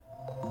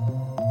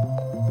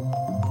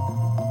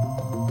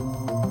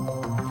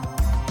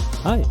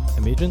Hi,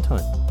 I'm Adrian Tan,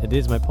 and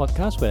this is my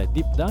podcast where I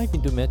deep dive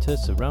into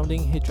matters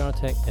surrounding HR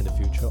tech and the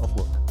future of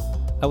work.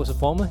 I was a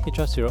former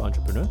HR serial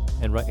entrepreneur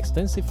and write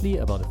extensively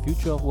about the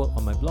future of work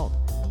on my blog.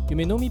 You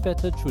may know me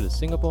better through the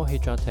Singapore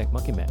HR Tech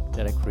Market Map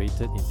that I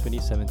created in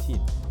 2017.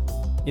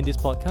 In this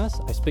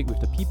podcast, I speak with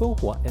the people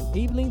who are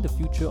enabling the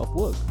future of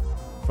work.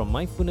 From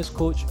mindfulness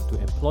coach to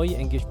employee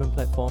engagement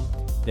platform,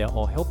 they are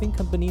all helping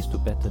companies to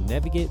better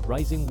navigate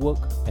rising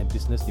work and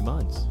business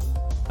demands.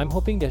 I'm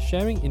hoping that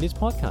sharing in this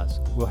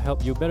podcast will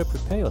help you better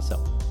prepare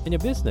yourself and your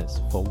business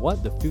for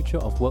what the future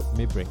of work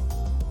may bring.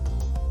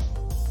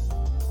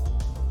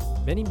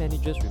 Many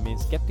managers remain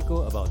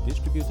skeptical about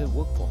distributed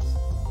workforce.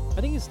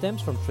 I think it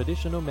stems from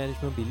traditional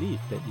management belief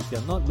that if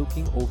you're not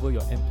looking over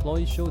your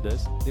employees'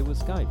 shoulders, they will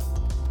Skype.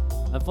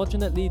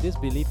 Unfortunately, this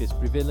belief is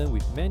prevalent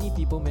with many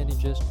people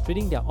managers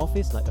treating their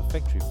office like a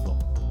factory floor.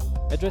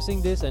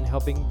 Addressing this and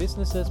helping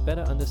businesses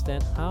better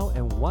understand how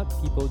and what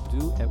people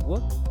do at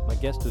work, my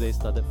guest today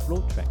started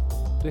FlowTrack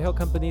to help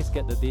companies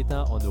get the data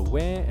on the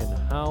where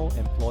and how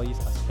employees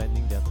are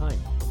spending their time.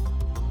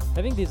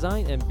 Having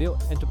designed and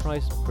built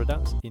enterprise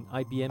products in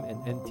IBM and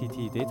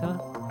NTT data,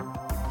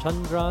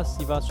 Chandra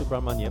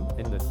Sivasubramaniam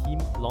and the team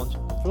launched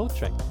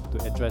FlowTrack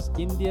to address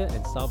India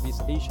and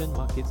Southeast Asian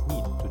markets'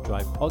 need to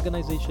drive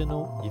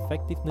organizational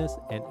effectiveness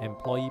and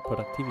employee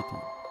productivity.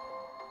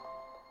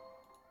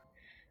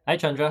 Hi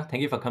Chandra,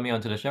 thank you for coming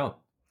onto the show.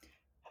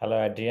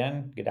 Hello,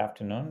 Adrian. Good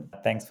afternoon.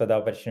 Thanks for the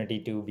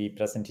opportunity to be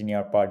present in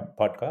your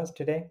podcast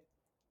today.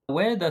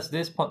 Where does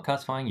this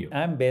podcast find you?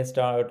 I'm based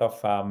out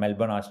of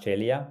Melbourne,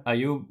 Australia. Are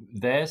you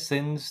there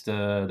since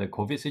the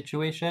COVID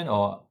situation,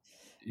 or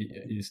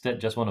is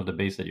that just one of the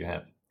base that you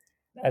have?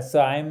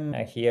 So I'm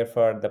here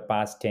for the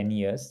past 10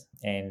 years,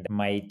 and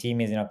my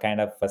team is,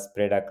 kind of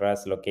spread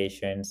across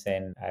locations.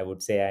 And I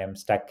would say I am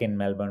stuck in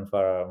Melbourne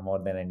for more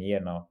than a year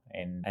now.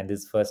 And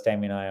this first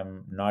time,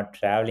 I'm not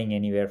traveling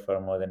anywhere for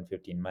more than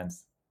 15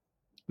 months.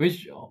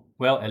 Which,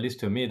 well, at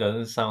least to me,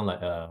 doesn't sound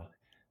like a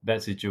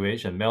bad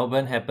situation.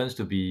 Melbourne happens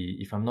to be,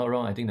 if I'm not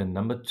wrong, I think the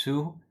number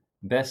two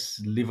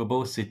best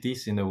livable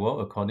cities in the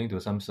world, according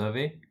to some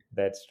survey.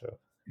 That's true.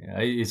 Yeah,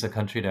 it's a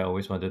country that I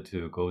always wanted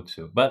to go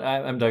to, but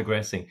I'm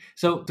digressing.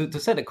 So to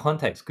set the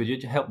context, could you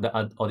help the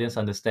audience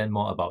understand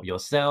more about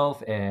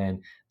yourself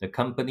and the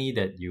company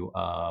that you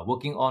are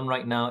working on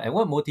right now, and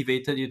what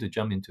motivated you to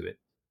jump into it?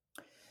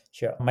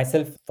 Sure.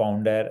 Myself,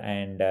 founder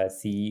and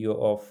CEO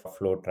of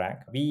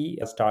FlowTrack. We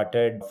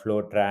started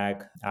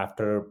FlowTrack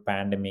after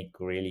pandemic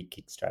really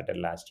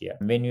kickstarted last year.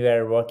 When we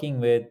were working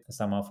with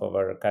some of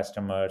our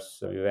customers,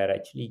 we were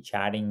actually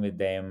chatting with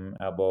them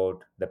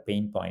about the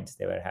pain points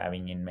they were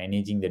having in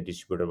managing the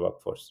distributed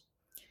workforce.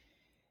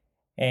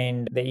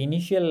 And the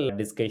initial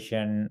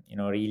discussion,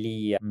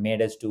 really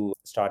made us to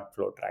start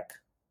FlowTrack,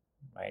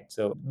 right?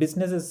 So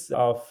businesses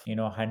of,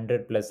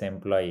 100 plus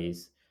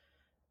employees,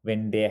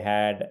 when they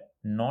had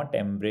not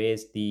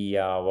embraced the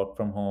work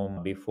from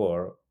home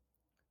before,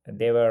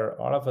 they were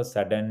all of a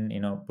sudden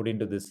put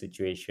into this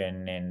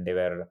situation, and they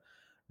were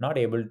not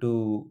able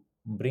to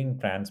bring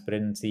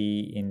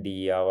transparency in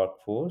the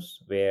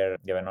workforce, where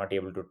they were not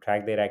able to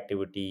track their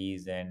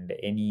activities, and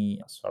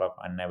any sort of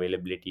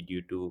unavailability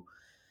due to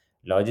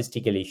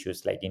logistical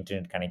issues like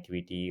internet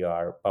connectivity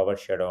or power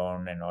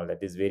shutdown and all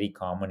that is very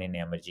common in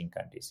emerging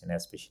countries, and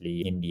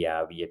especially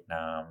India,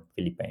 Vietnam,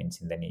 Philippines,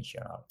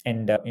 Indonesia,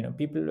 and all. And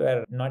people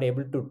were not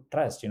able to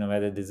trust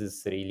whether this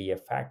is really a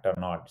fact or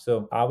not.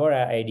 So our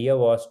idea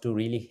was to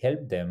really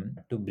help them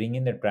to bring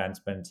in the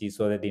transparency,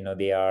 so that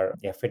they are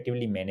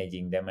effectively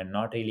managing them and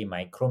not really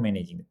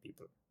micromanaging the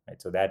people.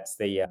 Right? So that's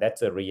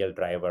a real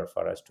driver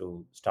for us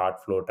to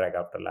start FlowTrack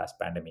after last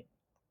pandemic.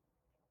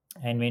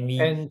 And when we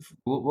And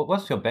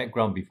what's your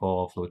background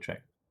before FlowTrack?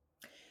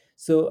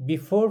 So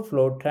before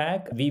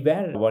FlowTrack, we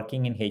were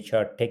working in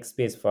HR tech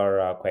space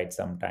for quite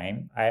some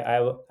time.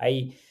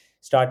 I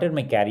started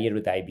my career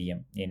with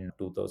IBM in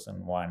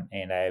 2001,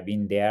 and I've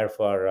been there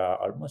for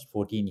almost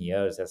 14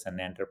 years as an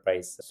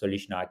enterprise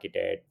solution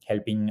architect,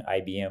 helping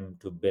IBM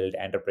to build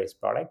enterprise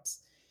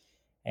products,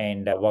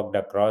 and worked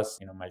across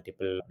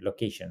multiple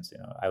locations.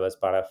 I was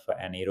part of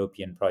an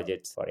European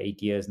project for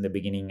 8 years in the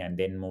beginning, and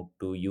then moved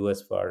to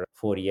US for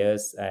 4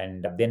 years,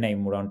 and then I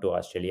moved on to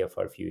Australia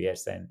for a few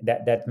years. And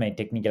that's my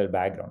technical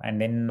background.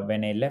 And then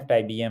when I left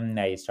IBM,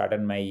 I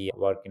started my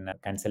work in a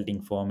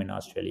consulting firm in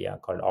Australia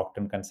called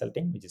Octon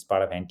Consulting, which is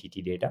part of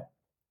NTT Data.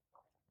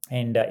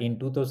 And in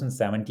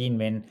 2017,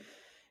 when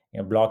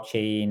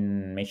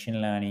blockchain,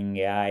 machine learning,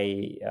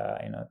 AI,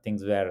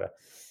 things were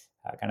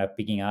kind of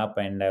picking up,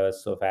 and I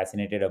was so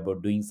fascinated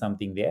about doing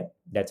something there.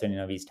 That's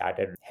when we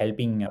started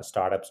helping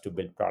startups to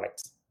build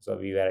products. So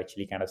we were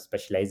actually kind of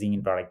specializing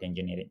in product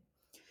engineering,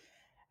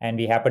 and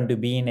we happened to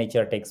be in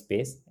HR tech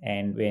space.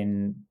 And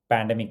when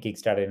pandemic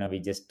kickstarted, we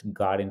just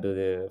got into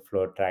the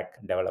flow track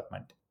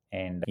development,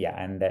 and yeah,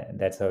 and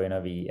that's how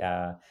we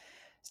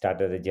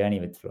started the journey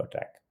with flow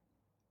track.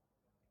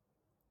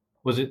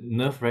 Was it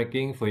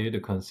nerve-wracking for you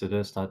to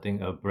consider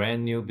starting a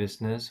brand new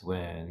business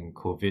when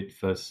COVID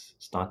first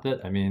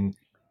started? I mean,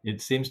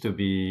 it seems to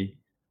be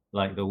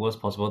like the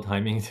worst possible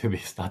timing to be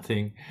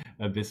starting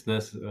a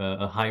business,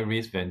 a high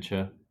risk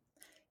venture.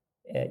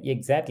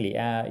 Exactly.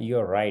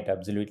 You're right.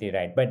 Absolutely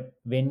right. But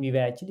when we were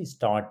actually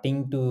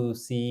starting to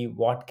see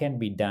what can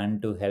be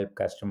done to help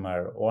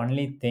customer,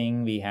 only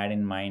thing we had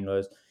in mind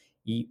was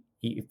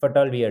if at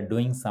all we are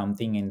doing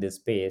something in this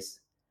space,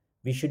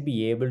 we should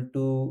be able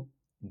to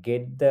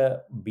get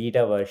the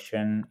beta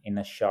version in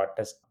the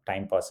shortest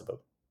time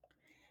possible.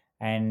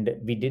 And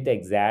we did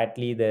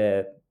exactly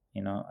the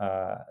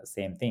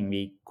same thing.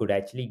 We could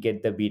actually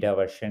get the beta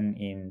version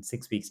in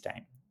 6 weeks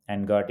time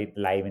and got it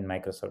live in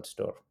Microsoft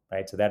Store,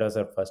 right? So that was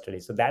our first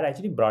release. So that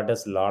actually brought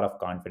us a lot of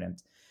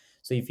confidence.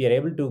 So if you're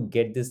able to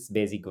get this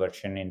basic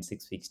version in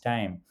 6 weeks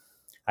time,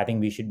 I think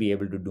we should be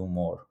able to do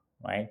more,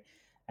 right?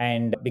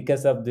 And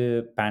because of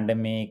the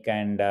pandemic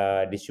and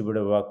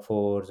distributed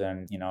workforce,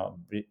 and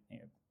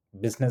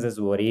businesses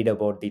worried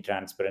about the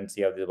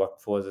transparency of the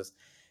workforces,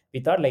 we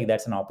thought like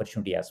that's an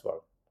opportunity as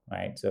well,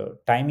 right? So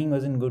timing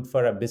wasn't good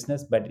for a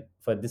business, but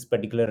for this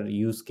particular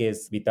use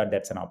case, we thought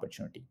that's an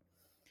opportunity.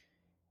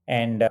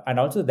 And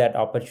also that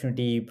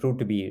opportunity proved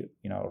to be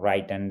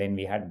right, and then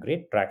we had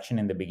great traction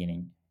in the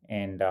beginning,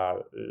 and a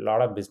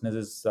lot of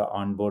businesses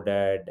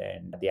onboarded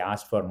and they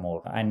asked for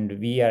more. And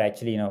we are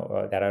actually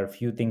there are a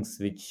few things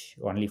which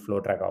only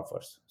FlowTrack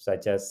offers,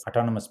 such as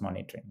autonomous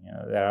monitoring.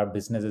 There are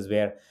businesses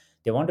where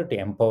they wanted to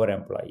empower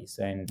employees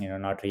and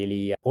not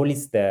really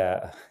police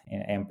the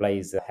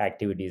employees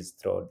activities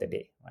throughout the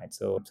day, right?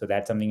 So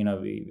that's something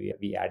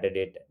we added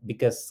it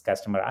because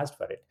customer asked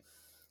for it.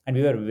 And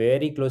we were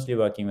very closely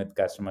working with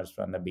customers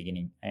from the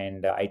beginning,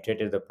 and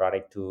iterated the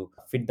product to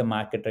fit the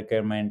market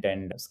requirement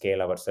and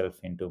scale ourselves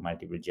into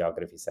multiple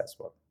geographies as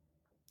well,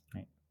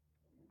 right?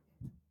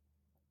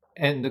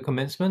 And the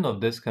commencement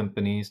of this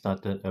company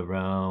started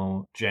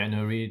around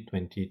January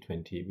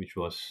 2020, which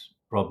was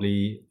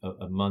probably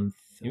a month,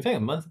 in fact, a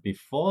month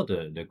before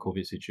the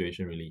COVID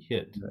situation really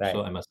hit. So Right.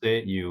 I must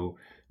say you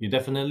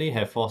definitely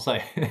have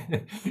foresight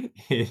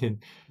in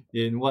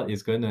in what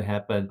is going to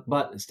happen.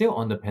 But still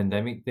on the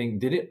pandemic thing,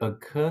 did it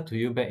occur to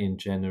you back in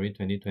January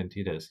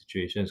 2020 that the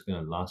situation is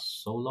going to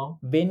last so long?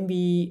 When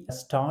we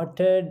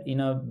started,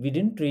 we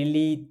didn't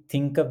really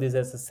think of this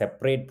as a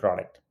separate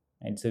product,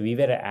 and so we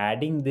were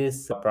adding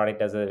this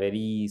product as a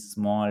very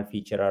small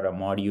feature or a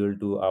module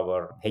to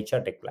our HR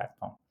tech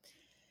platform.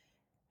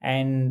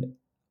 And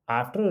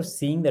after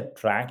seeing the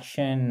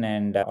traction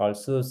and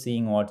also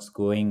seeing what's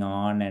going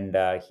on,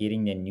 and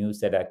hearing the news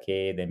that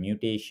okay, the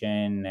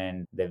mutation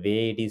and the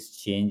way it is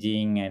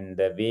changing and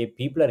the way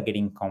people are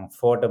getting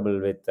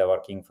comfortable with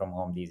working from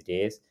home these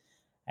days,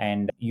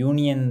 and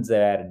unions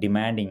are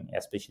demanding,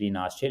 especially in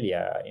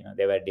Australia,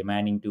 they were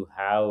demanding to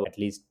have at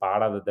least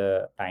part of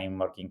the time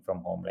working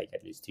from home, like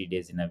at least 3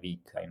 days in a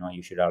week.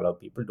 You should allow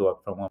people to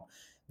work from home.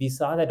 We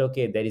saw that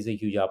okay, there is a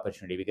huge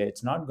opportunity because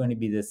it's not going to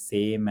be the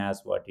same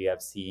as what you have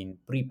seen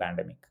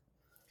pre-pandemic.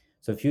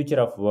 So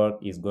future of work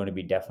is going to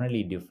be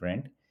definitely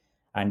different,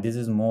 and this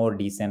is more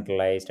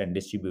decentralized and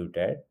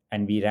distributed.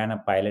 And we ran a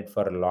pilot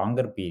for a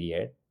longer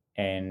period,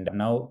 and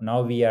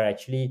now we are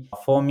actually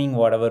affirming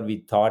whatever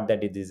we thought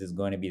that this is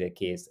going to be the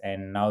case.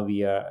 And now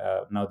we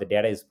are now the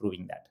data is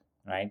proving that,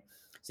 right?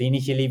 So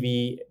initially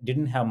we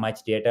didn't have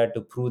much data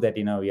to prove that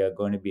we are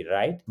going to be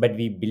right, but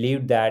we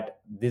believed that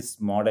this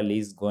model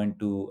is going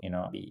to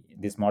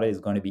this model is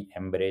going to be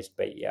embraced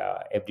by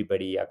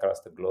everybody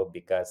across the globe,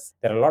 because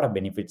there are a lot of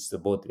benefits to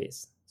both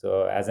ways.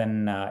 So as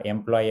an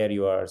employer,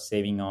 you are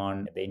saving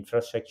on the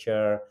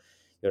infrastructure,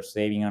 you're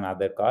saving on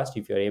other costs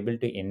if you're able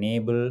to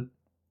enable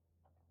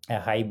a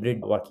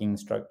hybrid working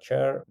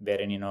structure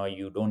wherein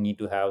you don't need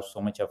to have so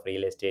much of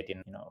real estate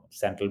in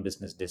central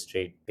business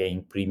district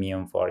paying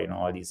premium for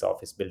all these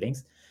office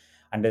buildings.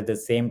 And at the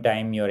same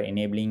time, you're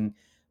enabling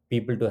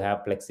people to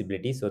have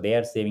flexibility, so they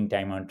are saving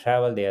time on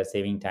travel, they are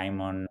saving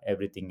time on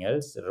everything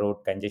else.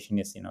 Road congestion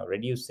is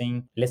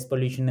reducing, less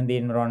pollution in the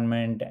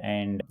environment,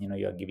 and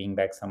you're giving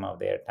back some of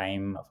their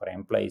time for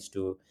employees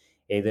to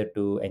either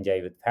to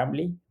enjoy with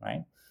family,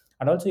 right?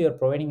 And also you're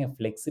providing a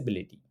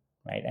flexibility,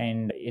 right?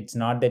 And it's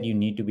not that you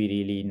need to be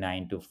really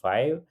 9 to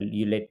 5.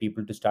 You let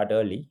people to start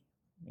early,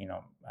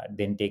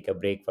 then take a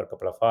break for a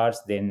couple of hours,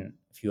 then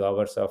a few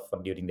hours of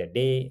during the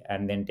day,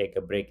 and then take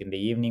a break in the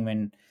evening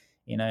when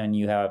and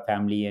you have a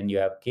family and you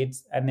have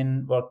kids, and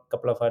then work a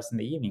couple of hours in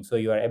the evening. So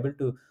you are able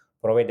to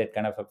provide that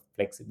kind of a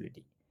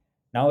flexibility.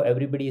 Now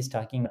everybody is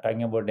talking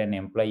about an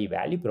employee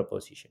value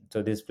proposition,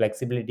 so this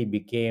flexibility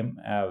became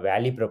a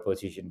value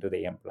proposition to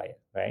the employer,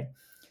 right?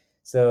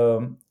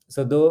 So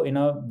though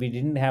we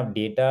didn't have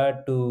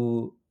data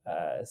to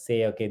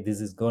say okay,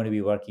 this is going to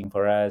be working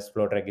for us,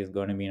 FlowTrack is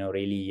going to be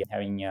really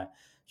having a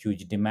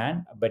huge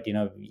demand, but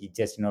we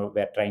just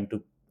we're trying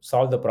to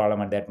solve the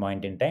problem at that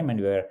point in time,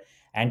 and we're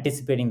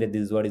anticipating that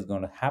this is what is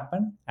going to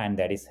happen, and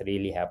that is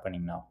really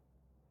happening now.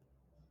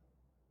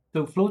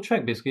 So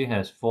FlowTrack basically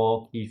has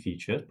four key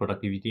features: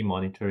 productivity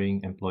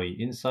monitoring, employee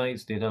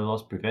insights, data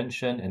loss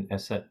prevention, and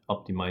asset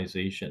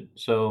optimization.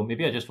 So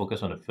maybe I just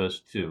focus on the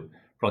first two: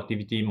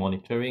 productivity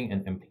monitoring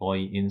and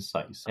employee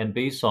insights. And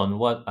based on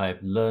what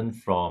I've learned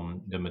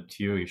from the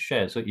material you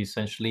shared, so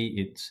essentially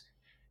it's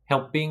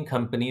helping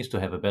companies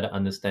to have a better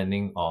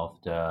understanding of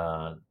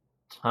the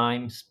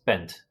time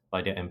spent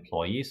by their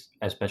employees,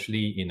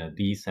 especially in a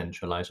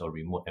decentralized or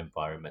remote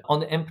environment.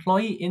 On the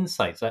employee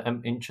insights,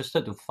 I'm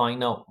interested to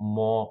find out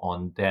more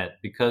on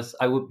that because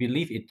I would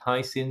believe it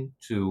ties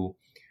into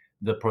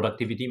the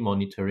productivity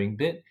monitoring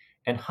bit.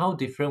 And how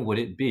different would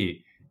it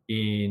be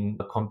in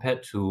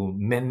compared to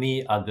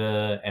many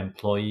other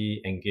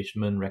employee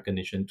engagement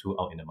recognition tool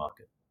out in the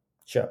market?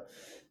 Sure.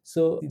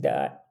 So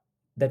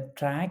the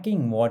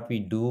tracking what we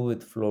do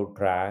with flow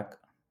track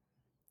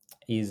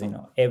is,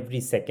 every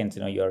second,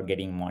 you're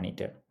getting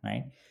monitored,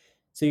 right?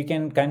 So you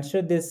can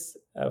consider this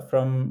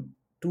from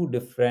two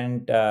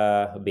different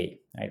way,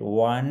 right?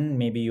 One,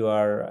 maybe you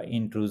are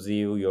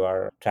intrusive, you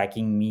are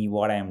tracking me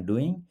what I am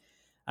doing,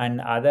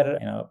 and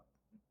other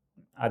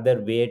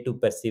way to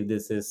perceive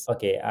this is,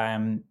 okay, I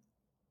am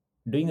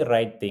doing the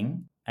right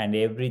thing and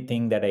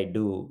everything that I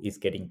do is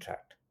getting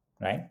tracked,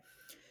 right?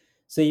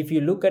 So if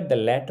you look at the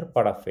latter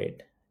part of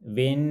it,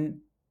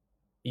 when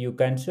you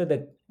consider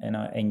the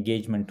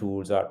engagement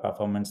tools or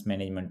performance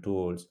management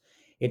tools,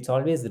 it's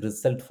always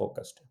result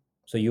focused.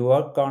 So you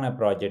work on a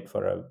project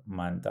for a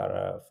month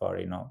or for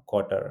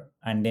quarter,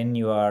 and then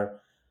you are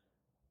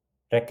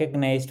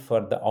recognized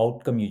for the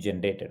outcome you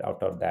generated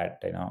out of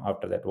that,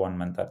 after that 1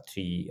 month or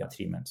 3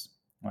 months,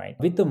 right?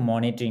 With the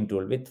monitoring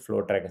tool, with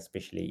flow track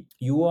especially,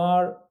 you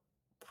are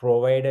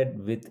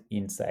provided with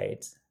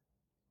insights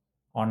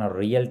on a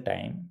real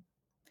time,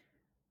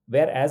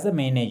 where as a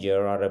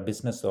manager or a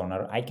business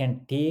owner I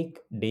can take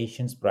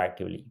decisions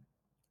proactively.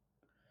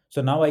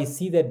 So now I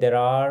see that there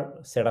are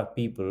set of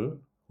people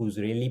who's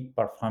really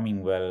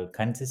performing well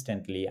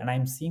consistently, and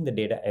I'm seeing the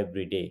data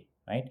every day,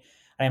 right?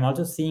 And I'm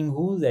also seeing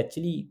who's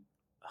actually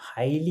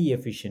highly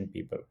efficient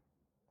people,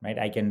 right?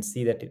 I can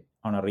see that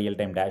on a real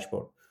time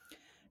dashboard.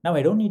 Now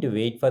I don't need to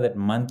wait for that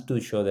month to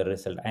show the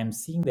result. I'm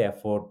seeing the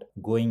effort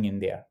going in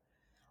there.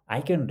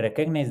 I can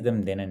recognize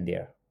them then and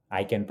there.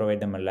 I can provide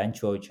them a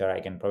lunch voucher. I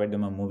can provide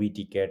them a movie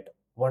ticket.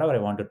 Whatever I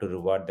wanted to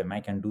reward them, I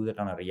can do that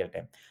on a real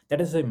time. That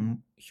is a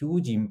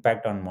huge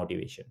impact on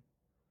motivation.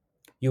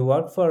 You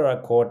work for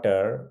a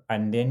quarter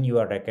and then you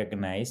are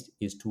recognized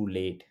is too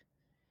late.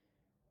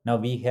 Now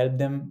we help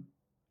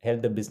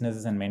the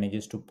businesses and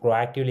managers to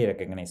proactively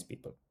recognize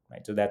people,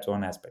 right? So that's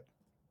one aspect.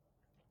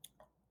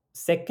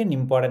 Second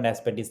important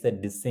aspect is the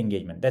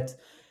disengagement.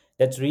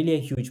 That's really a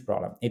huge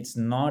problem. It's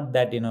not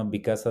that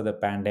because of the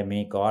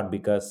pandemic or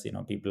because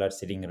people are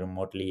sitting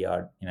remotely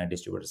or in a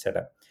distributed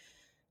setup.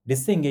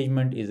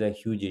 Disengagement is a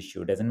huge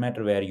issue. Doesn't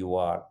matter where you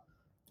are.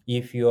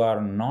 If you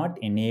are not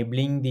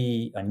enabling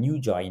the new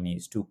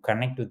joinees to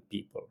connect with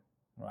people,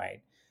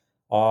 right,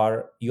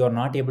 or you are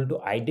not able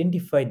to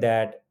identify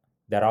that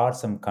there are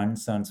some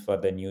concerns for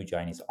the new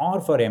joinees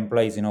or for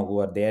employees who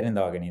are there in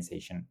the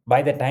organization,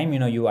 by the time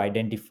you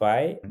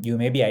identify, you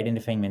may be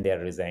identifying when they are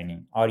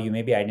resigning, or you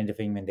may be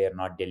identifying when they are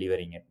not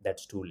delivering it.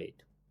 That's too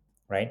late,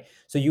 right?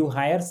 So you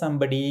hire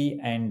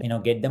somebody and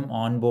get them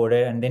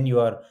onboarded, and then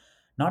you are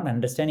not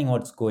understanding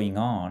what's going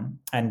on,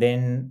 and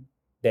then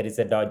there is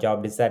a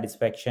job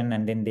dissatisfaction,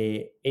 and then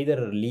they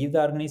either leave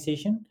the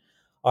organization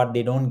or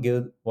they don't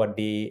give what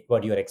you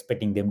are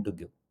expecting them to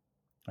give,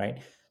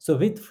 right? So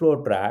with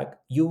flow track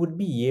you would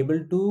be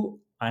able to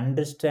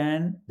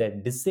understand the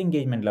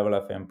disengagement level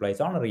of employees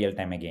on a real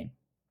time again,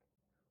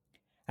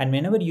 and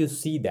whenever you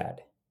see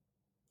that,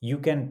 you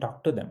can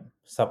talk to them,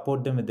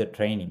 support them with the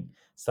training,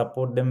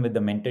 support them with the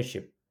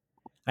mentorship,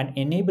 and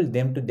enable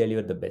them to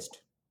deliver the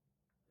best.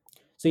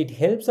 So it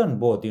helps on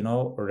both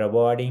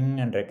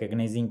rewarding and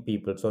recognizing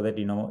people, so that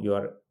you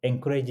are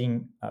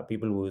encouraging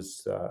people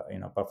who's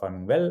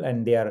performing well,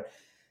 and they are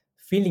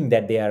feeling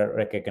that they are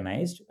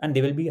recognized, and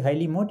they will be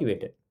highly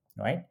motivated,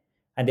 right?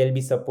 And they'll be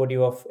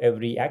supportive of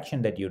every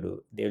action that you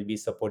do. They will be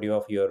supportive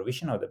of your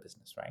vision of the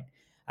business, right?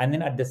 And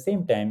then at the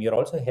same time you're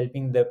also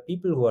helping the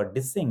people who are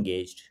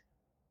disengaged,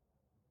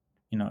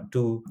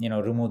 to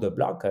remove the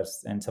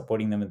blockers, and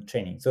supporting them with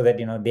training, so that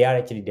they are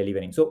actually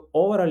delivering. So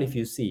overall, if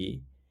you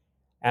see,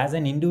 as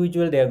an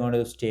individual they are going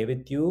to stay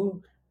with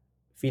you,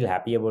 feel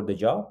happy about the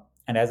job,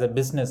 and as a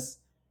business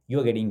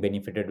you're getting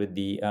benefited with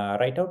the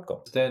right outcome.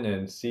 Understand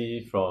and see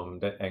from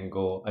that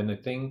angle. And I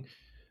think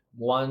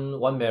one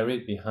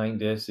merit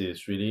behind this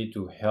is really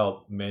to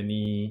help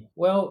many,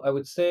 well, I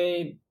would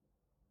say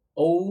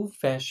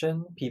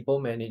old-fashioned people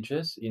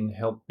managers in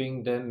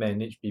helping them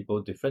manage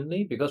people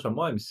differently. Because from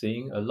what I'm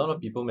seeing, a lot of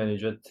people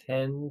managers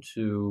tend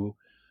to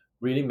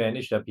really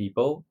manage their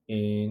people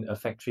in a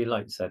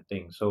factory-like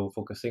setting. So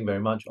focusing very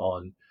much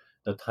on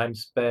the time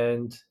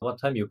spent, what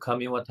time you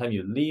come in, what time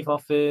you leave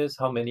office,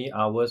 how many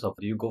hours of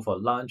do you go for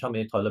lunch, how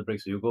many toilet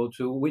breaks do you go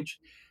to, which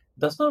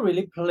does not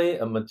really play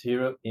a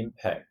material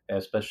impact,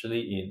 especially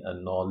in a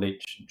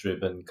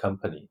knowledge-driven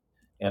company.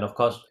 And of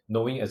course,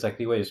 knowing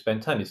exactly where you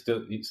spend time is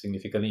still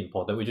significantly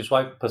important, which is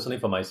why personally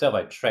for myself,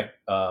 I track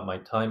my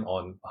time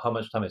on how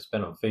much time I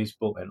spend on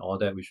Facebook and all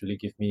that, which really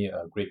give me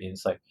a great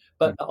insight.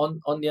 But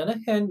on the other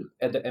hand,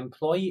 at the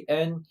employee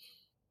end,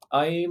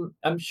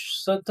 I'm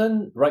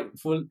certain,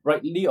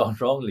 rightly or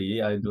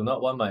wrongly, I do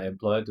not want my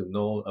employer to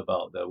know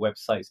about the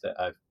websites that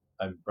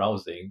I'm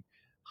browsing,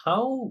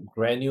 how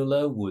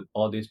granular would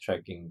all this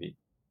tracking be?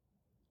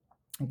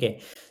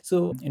 Okay,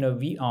 so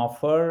we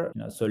offer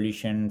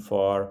solution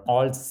for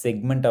all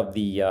segment of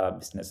the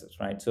businesses,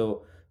 right?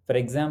 So, for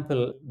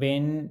example,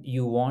 when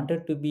you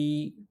wanted to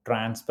be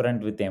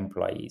transparent with the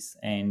employees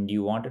and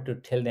you wanted to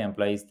tell the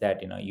employees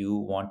that you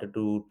wanted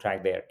to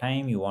track their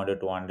time, you wanted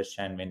to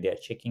understand when they are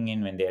checking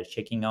in, when they are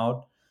checking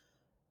out.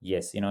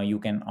 Yes, you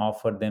can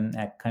offer them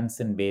a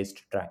consent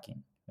based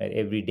tracking, where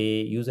every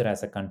day user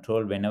has a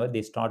control. Whenever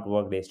they start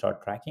work, they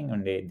start tracking.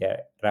 When they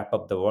wrap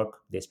up the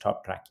work, they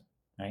stop tracking,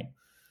 right?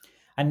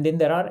 And then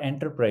there are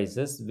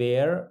enterprises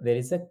where there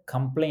is a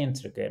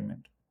compliance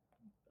requirement.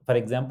 For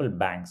example,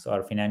 banks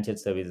or financial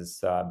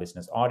services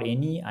business or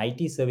any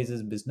IT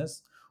services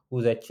business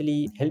who's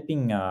actually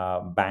helping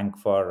bank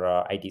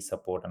for IT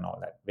support and all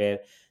that, where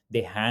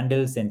they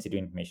handle sensitive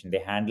information, they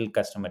handle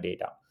customer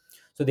data.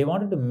 So they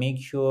wanted to make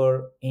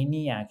sure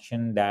any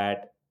action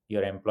that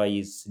your employee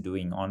is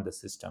doing on the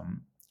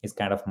system is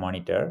kind of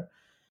monitored,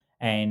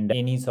 and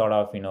any sort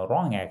of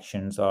wrong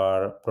actions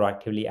are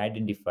proactively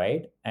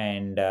identified,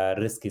 and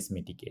risk is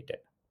mitigated,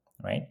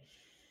 right?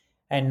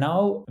 And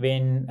now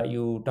when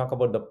you talk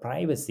about the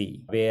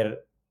privacy, where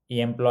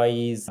the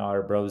employees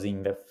are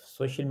browsing the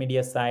social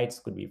media sites,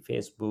 could be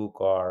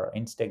Facebook or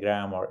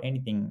Instagram or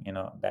anything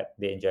that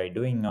they enjoy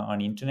doing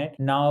on internet.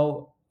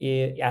 Now,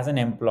 as an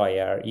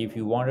employer, if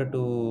you wanted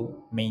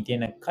to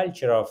maintain a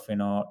culture of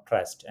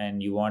trust,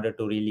 and you wanted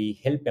to really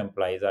help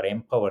employees or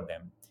empower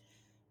them,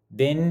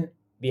 then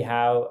we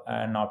have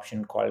an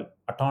option called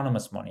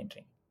autonomous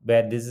monitoring,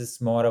 where this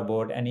is more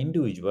about an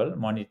individual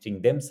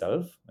monitoring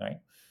themselves, right?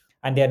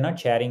 And they are not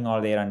sharing all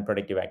their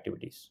unproductive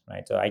activities,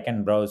 right? So I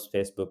can browse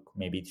Facebook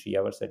maybe 3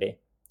 hours a day,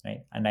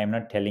 right? And I'm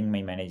not telling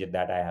my manager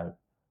that I have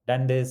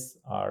done this,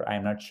 or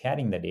I'm not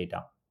sharing the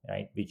data,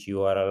 right? Which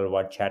URL,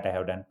 what chat I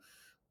have done.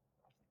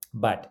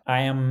 But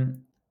I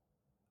am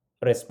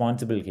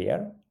responsible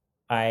here.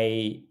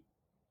 I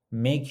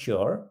make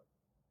sure,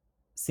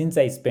 since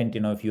I spent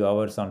a few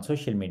hours on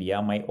social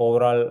media, my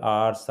overall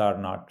hours are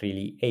not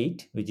really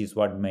 8, which is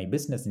what my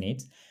business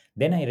needs.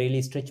 Then I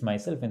really stretch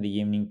myself in the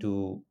evening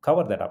to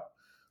cover that up.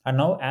 And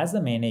now, as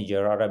a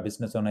manager or a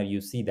business owner,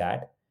 you see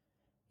that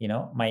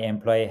my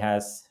employee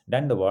has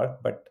done the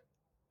work, but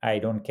I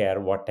don't care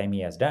what time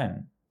he has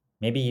done.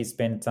 Maybe he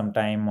spent some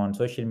time on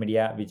social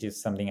media, which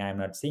is something I'm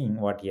not seeing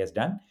what he has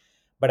done,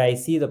 but I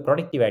see the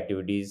productive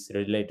activities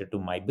related to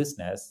my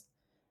business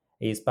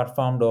is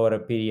performed over a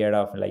period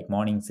of like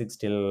morning 6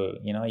 till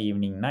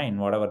evening 9,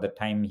 whatever the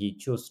time he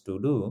chose to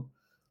do,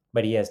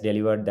 but he has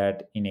delivered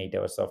that in 8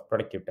 hours of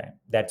productive time.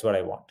 That's what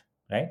I want,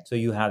 right? So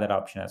you have that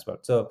option as well.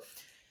 So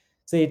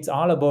it's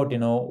all about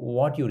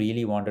what you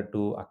really wanted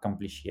to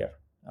accomplish here.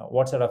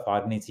 What sort of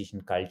organization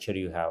culture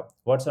you have,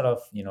 what sort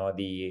of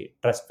the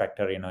trust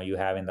factor you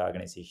have in the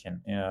organization,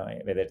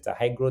 whether it's a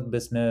high growth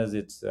business,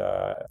 it's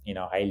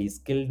highly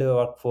skilled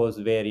workforce,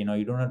 where you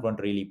do not want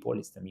to really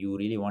police them, you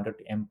really wanted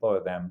to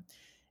empower them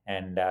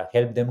and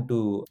help them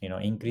to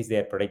increase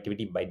their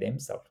productivity by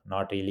themselves,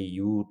 not really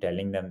you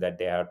telling them that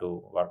they have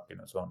to work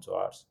so and so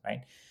hours,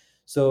 right?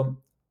 So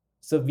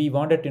so we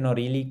wanted to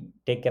really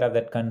take care of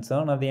that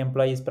concern of the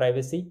employees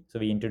privacy, so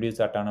we introduced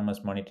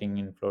autonomous monitoring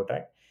in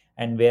FlowTrack.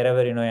 And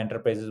wherever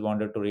enterprises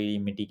wanted to really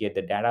mitigate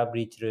the data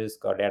breach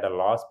risk or data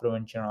loss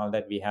prevention, all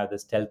that, we have the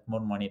stealth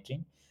mode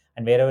monitoring.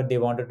 And wherever they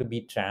wanted to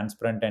be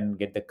transparent and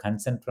get the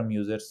consent from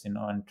users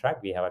on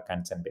track, we have a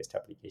consent based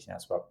application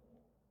as well.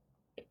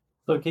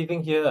 So key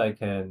thing here I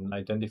can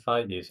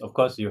identify is, of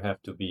course, you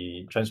have to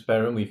be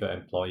transparent with your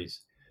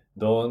employees.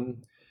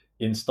 Don't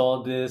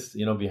install this,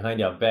 behind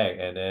their back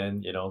and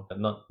then,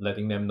 not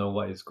letting them know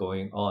what is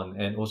going on.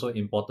 And also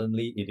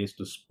importantly, it is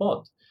to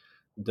spot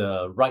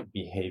the right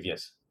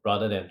behaviors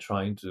rather than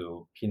trying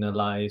to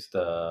penalize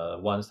the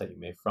ones that you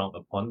may frown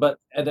upon. But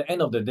at the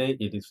end of the day,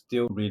 it is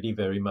still really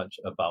very much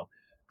about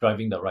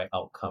driving the right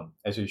outcome.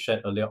 As you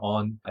shared earlier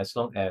on, as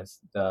long as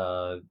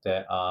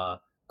there are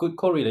good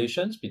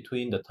correlations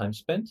between the time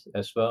spent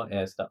as well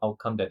as the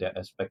outcome that they're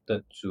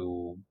expected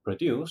to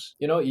produce,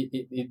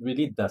 it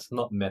really does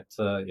not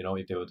matter,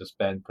 if they were to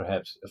spend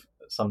perhaps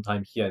some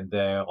time here and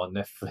there on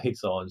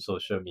Netflix or on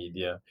social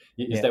media.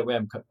 Is Yeah. that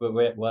where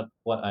where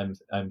what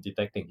I'm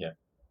detecting here?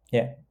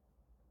 Yeah.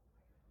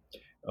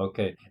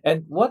 Okay.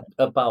 And what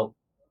about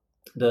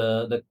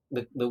the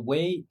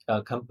way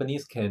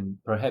companies can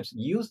perhaps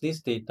use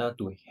this data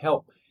to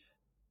help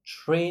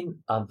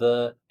train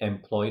other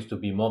employees to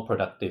be more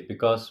productive?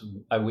 Because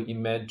I would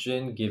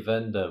imagine,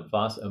 given the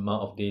vast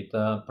amount of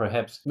data,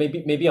 perhaps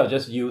maybe I'll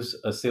just use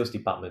a sales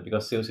department,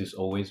 because sales is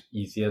always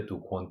easier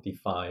to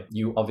quantify.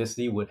 You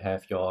obviously would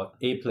have your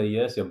A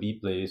players, your B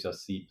players, your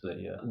C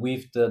player.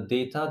 With the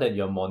data that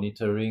you're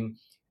monitoring,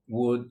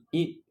 would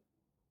it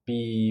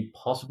be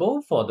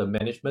possible for the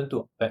management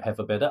to have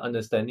a better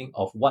understanding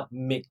of what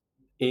make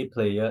A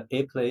player,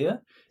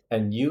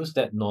 and use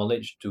that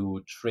knowledge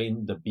to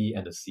train the B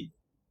and the C?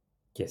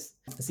 Yes.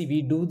 See,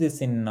 we do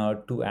this in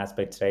two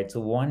aspects, right? So,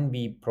 one,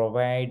 we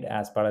provide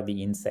as part of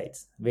the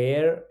insights,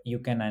 where you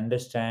can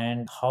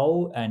understand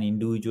how an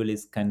individual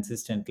is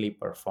consistently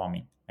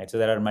performing, right? So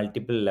there are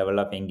multiple level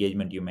of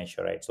engagement you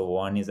measure, right? So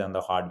one is on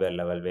the hardware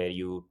level where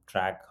you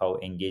track how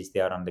engaged they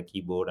are on the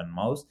keyboard and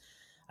mouse,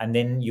 and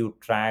then you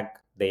track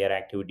their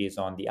activities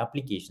on the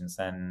applications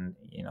and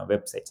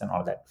websites and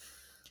all that.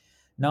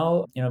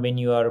 Now, when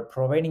you are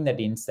providing that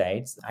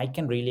insights, I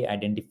can really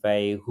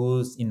identify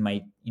who's in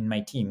my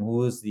team,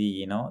 who's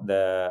the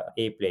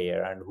A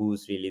player and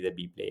who's really the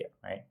B player,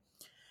 right?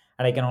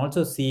 And I can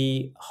also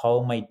see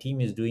how my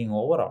team is doing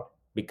overall,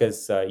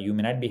 because you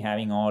may not be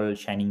having all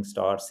shining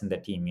stars in the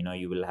team.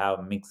 You will have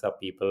a mix of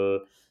people.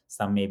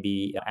 Some may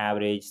be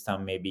average,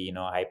 some may be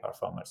high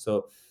performers.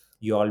 So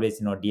you always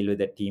deal with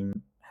the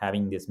team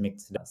having this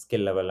mixed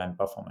skill level and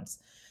performance.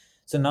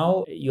 So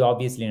now you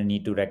obviously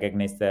need to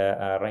recognize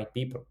the right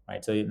people,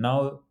 right? So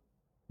now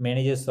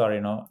managers are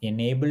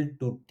enabled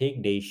to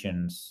take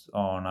decisions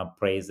on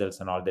appraisals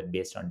and all that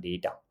based on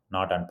data,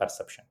 not on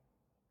perception,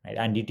 right?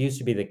 And it used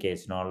to be the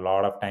case, a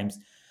lot of times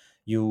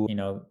you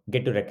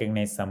get to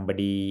recognize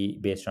somebody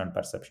based on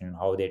perception,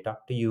 how they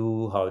talk to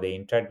you, how they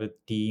interact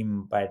with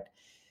team, but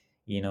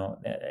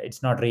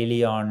it's not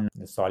really on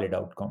the solid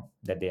outcome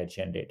that they are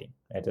generating,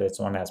 right? So that's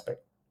one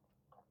aspect.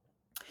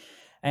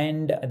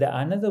 And the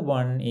another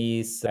one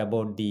is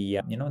about the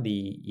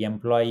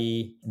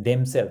employee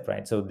themselves,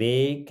 right? So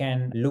they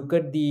can look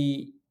at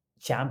the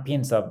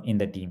champions of in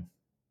the team,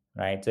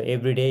 right? So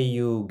every day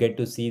you get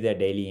to see the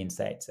daily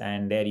insights,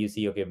 and there you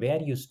see, okay, where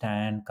you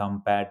stand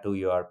compared to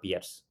your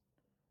peers,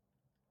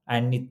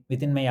 and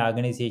within my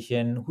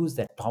organization, who's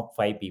the top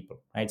 5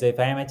 people, right? So if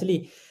I am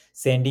actually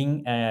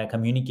sending a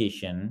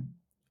communication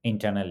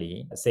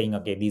internally saying,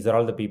 okay, these are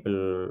all the people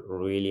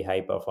really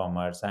high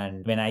performers,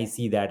 and when I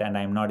see that and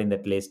I'm not in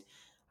that list,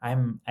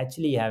 I'm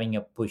actually having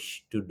a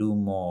push to do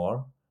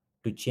more,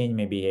 to change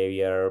my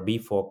behavior, be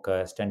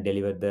focused and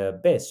deliver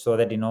the best, so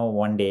that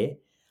one day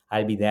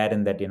I'll be there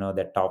in that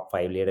the top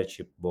 5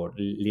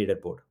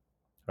 leaderboard,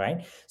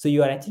 right? So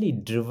you are actually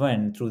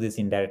driven through this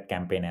indirect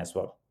campaign as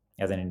well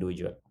as an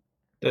individual.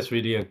 That's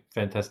really a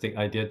fantastic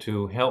idea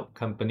to help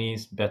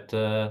companies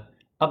better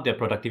up their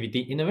productivity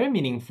in a very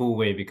meaningful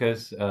way,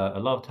 because a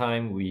lot of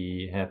time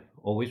we have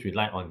always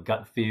relied on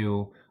gut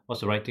feel,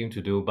 what's the right thing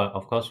to do. But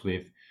of course,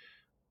 with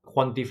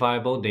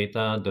quantifiable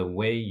data, the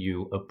way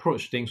you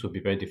approach things will be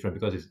very different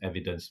because it's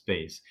evidence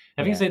based.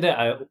 Having Yeah. said that,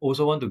 I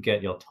also want to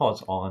get your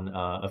thoughts on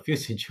a few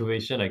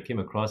situations I came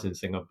across in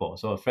Singapore.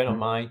 So a friend of Mhm.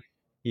 mine,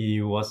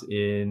 he was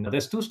in.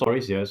 There's two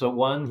stories here. So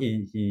one,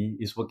 he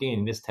is working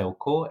in this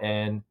telco,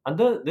 and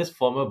under this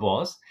former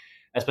boss,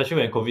 especially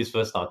when COVID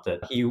first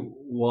started,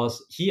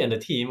 he and the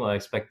team were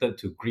expected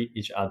to greet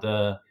each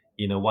other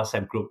in a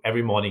WhatsApp group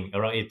every morning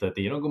around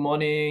 8:30. Good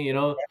morning.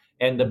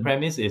 And the Mhm.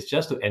 premise is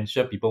just to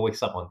ensure people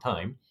wakes up on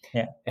time.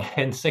 Yeah.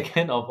 And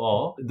second of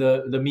all,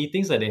 the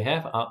meetings that they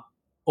have are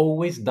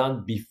always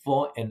done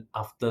before and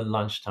after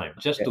lunchtime,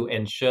 just Okay. to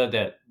ensure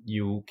that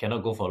you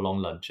cannot go for long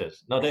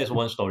lunches. Now, that is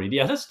one story.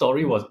 The other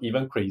story was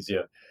even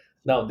crazier.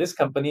 Now, this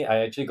company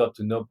I actually got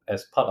to know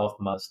as part of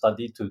my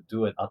study to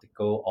do an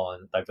article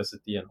on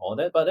diversity and all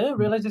that. But then I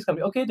realized this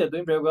company, okay, they're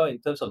doing very well in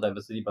terms of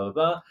diversity, blah, blah,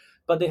 blah.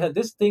 But they had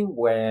this thing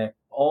where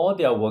all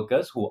their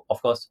workers, who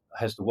of course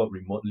has to work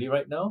remotely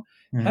right now,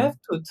 Mhm. have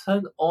to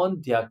turn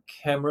on their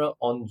camera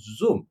on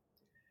Zoom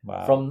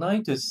Wow. from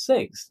 9 to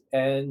 6.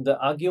 And the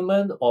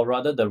argument, or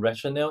rather the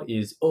rationale,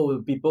 is,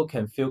 oh, people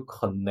can feel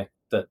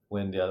connected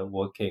when they are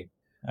working.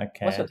 What's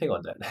Okay. your take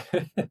on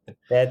that?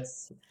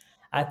 That's,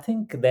 I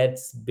think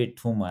that's a bit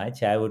too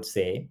much, I would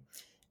say,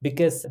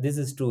 because this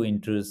is too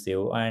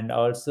intrusive. And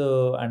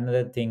also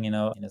another thing,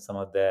 some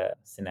of the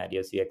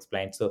scenarios you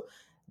explained. So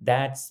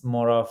that's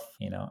more of,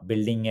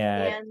 building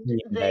a and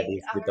team that they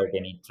is without are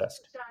any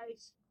trust,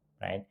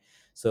 right?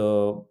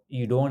 So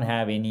you don't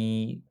have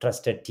any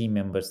trusted team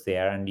members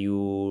there, and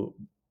you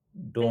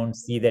don't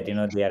see that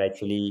they are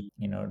actually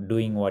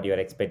doing what you are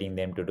expecting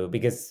them to do,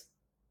 because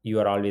you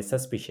are always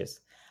suspicious.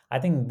 I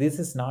think this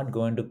is not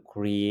going to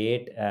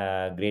create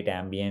a great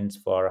ambience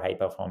for high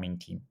performing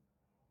team,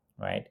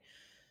 right?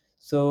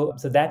 So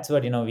that's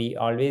what we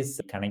always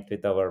connect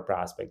with our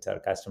prospects, our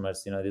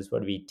customers. This is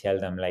what we tell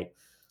them, like,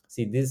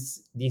 see,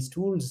 these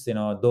tools,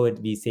 though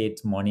we say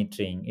it's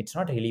monitoring, it's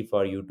not really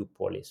for you to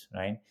polish,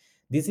 right?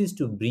 This is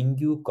to bring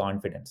you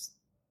confidence.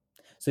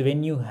 So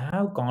when you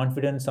have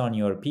confidence on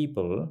your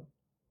people,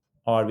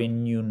 or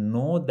when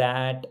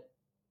that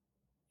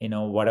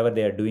whatever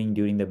they are doing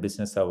during the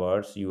business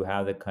hours, you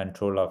have the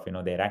control of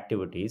their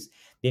activities,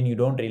 then you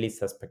don't really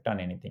suspect on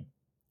anything,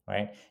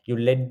 right? You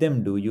let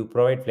them do, you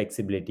provide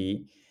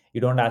flexibility. You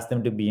don't ask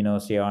them to be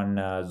stay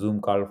on Zoom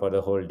call for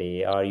the whole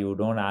day, or you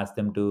don't ask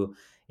them to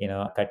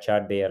cut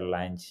short their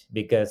lunch,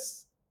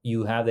 because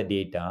you have the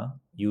data,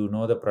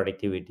 the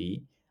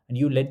productivity, and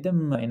you let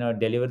them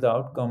deliver the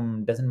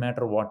outcome. Doesn't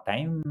matter what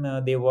time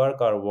they work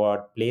or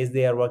what place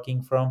they are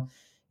working from.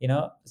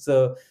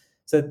 So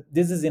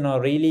this is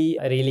really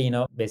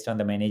based on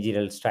the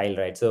managerial style,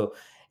 right? So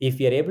if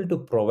we are able to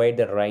provide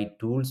the right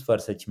tools for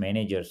such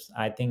managers,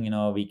 I think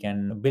we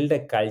can build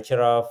a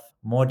culture of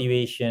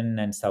motivation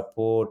and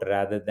support,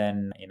 rather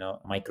than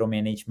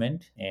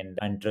micromanagement and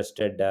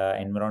untrusted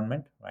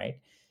environment, right?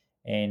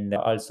 And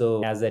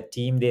also, as a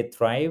team, they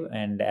thrive,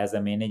 and as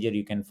a manager,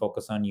 you can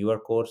focus on your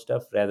core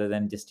stuff rather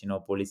than just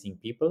policing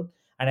people.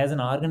 And as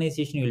an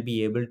organization, you'll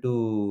be able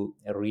to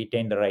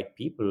retain the right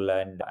people,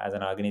 and as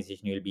an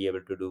organization, you'll be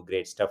able to do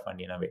great stuff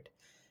and innovate,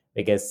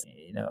 because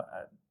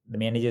the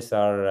managers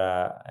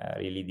are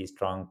really the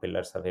strong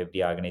pillars of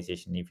every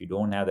organization. If you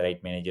don't have the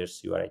right managers,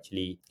 you are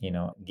actually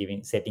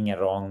giving setting a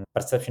wrong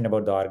perception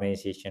about the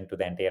organization to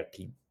the entire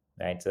team,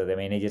 right? So the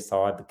managers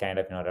are the kind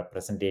of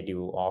representative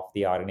of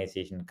the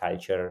organization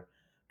culture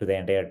to the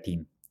entire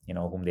team,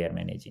 whom they are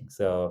managing.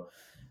 So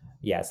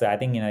yeah, so I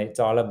think it's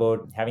all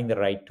about having the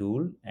right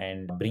tool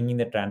and bringing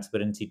the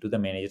transparency to the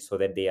managers so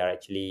that they are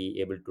actually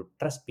able to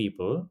trust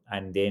people,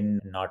 and then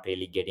not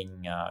really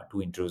getting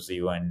too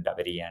intrusive and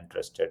very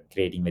interested,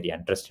 creating very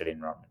interested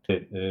environment.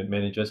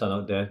 Managers are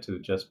not there to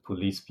just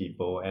police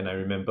people. And I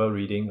remember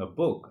reading a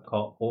book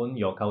called Own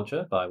Your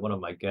Culture by one of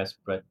my guests,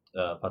 Brett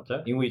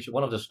Putter, in which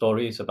one of the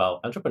stories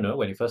about entrepreneur,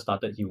 when he first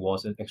started, he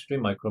was an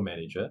extreme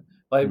micromanager.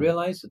 But I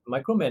realized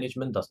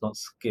micromanagement does not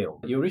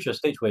scale. You reach a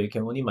stage where you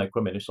can only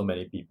micromanage so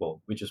many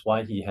people, which is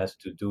why he has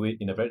to do it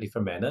in a very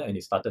different manner. And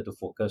he started to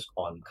focus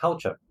on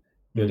culture,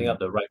 building up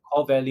the right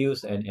core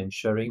values and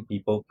ensuring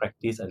people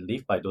practice and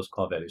live by those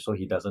core values so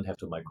he doesn't have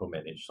to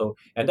micromanage.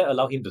 And that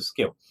allowed him to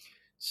scale.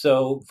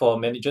 So for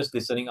managers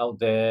listening out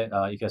there,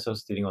 if you're still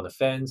sitting on the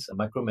fence,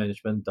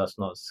 micromanagement does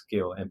not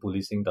scale and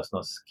policing does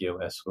not scale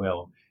as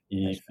well.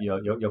 If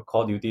your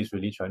core duty is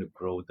really trying to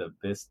grow the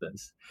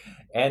business.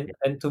 And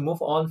to move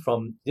on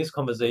from this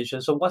conversation,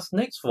 so what's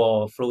next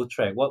for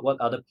FlowTrack? What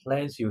other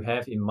plans you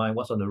have in mind?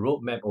 What's on the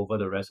roadmap over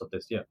the rest of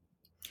this year?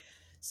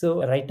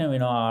 So right now,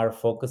 our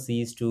focus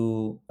is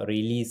to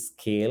really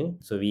scale.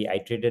 So we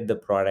iterated the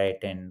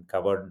product and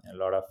covered a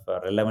lot of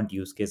relevant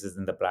use cases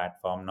in the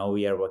platform. Now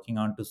we are working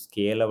on to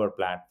scale our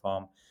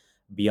platform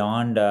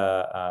beyond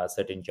a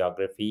certain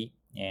geography,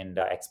 and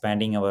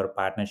expanding our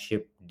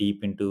partnership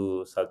deep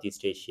into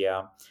Southeast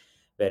Asia,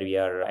 where we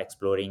are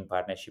exploring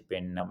partnership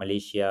in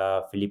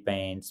Malaysia,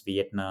 Philippines,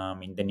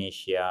 Vietnam,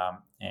 Indonesia,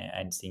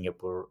 and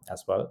Singapore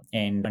as well.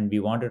 And we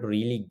wanted to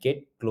really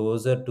get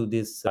closer to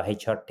this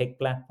HR tech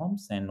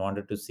platforms, and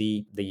wanted to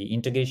see the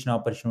integration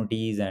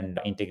opportunities and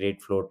integrate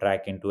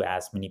FlowTrack into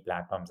as many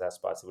platforms as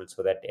possible,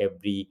 so that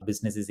every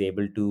business is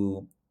able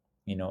to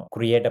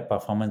create a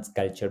performance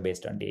culture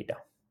based on data,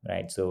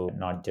 right? So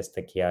not just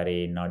the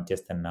KRA, not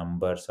just the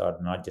numbers, or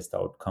not just the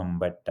outcome,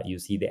 but you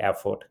see the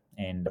effort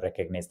and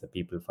recognize the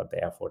people for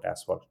the effort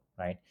as well,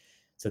 right?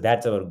 So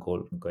that's our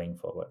goal going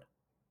forward.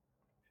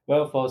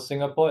 Well, for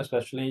Singapore,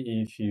 especially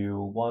if you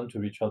want to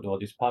reach out to all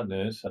these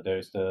partners,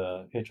 there's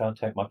the HR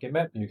Tech Market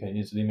Map. You can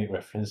easily make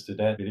reference to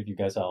that. I believe you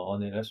guys are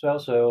on it as well.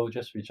 So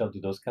just reach out to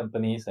those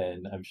companies,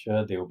 and I'm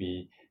sure they'll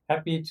be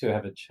happy to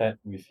have a chat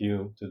with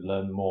you to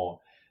learn more.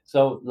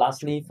 So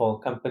lastly, for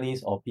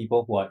companies or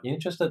people who are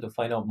interested to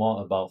find out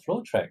more about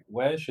FlowTrack,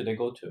 where should they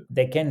go to?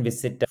 They can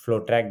visit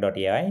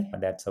flowtrack.ai.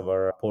 That's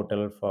our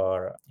portal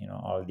for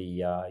all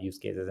the use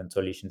cases and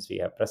solutions we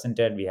have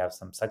presented. We have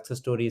some success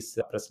stories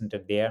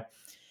presented there.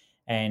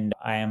 And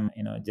I am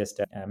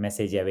just a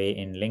message away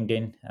in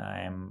LinkedIn.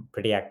 I am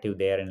pretty active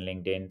there in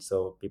LinkedIn,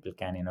 so people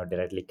can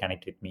directly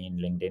connect with me in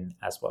LinkedIn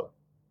as well.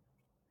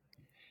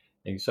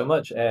 Thank you so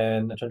much.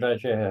 And Chandra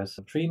actually has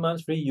 3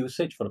 months free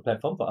usage for the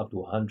platform for up to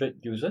 100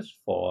 users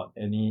for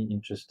any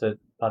interested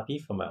party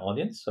from my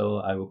audience. So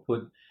I will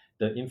put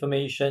the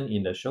information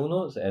in the show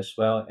notes as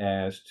well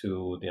as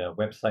to their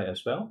website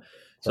as well.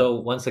 So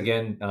once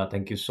again,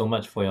 thank you so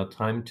much for your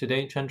time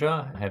today,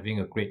 Chandra.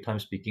 Having a great time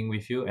speaking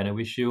with you, and I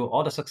wish you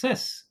all the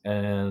success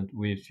and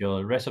with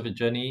your rest of the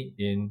journey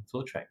in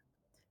FlowTrack.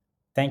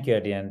 Thank you,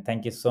 Adrian.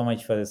 Thank you so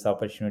much for this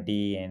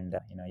opportunity and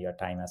your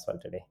time as well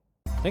today.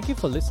 Thank you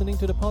for listening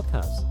to the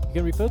podcast. You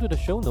can refer to the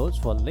show notes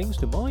for links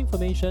to more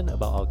information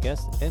about our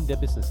guests and their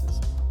businesses.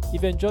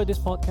 If you enjoyed this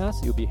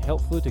podcast, it would be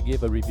helpful to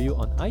give a review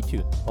on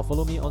iTunes or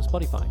follow me on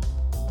Spotify.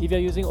 If you're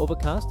using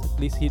Overcast,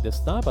 please hit the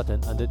star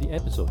button under the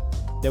episode.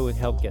 That will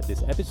help get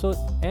this episode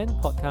and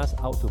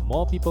podcast out to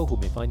more people who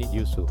may find it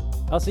useful.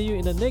 I'll see you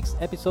in the next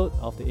episode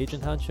of The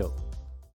Agent Han Show.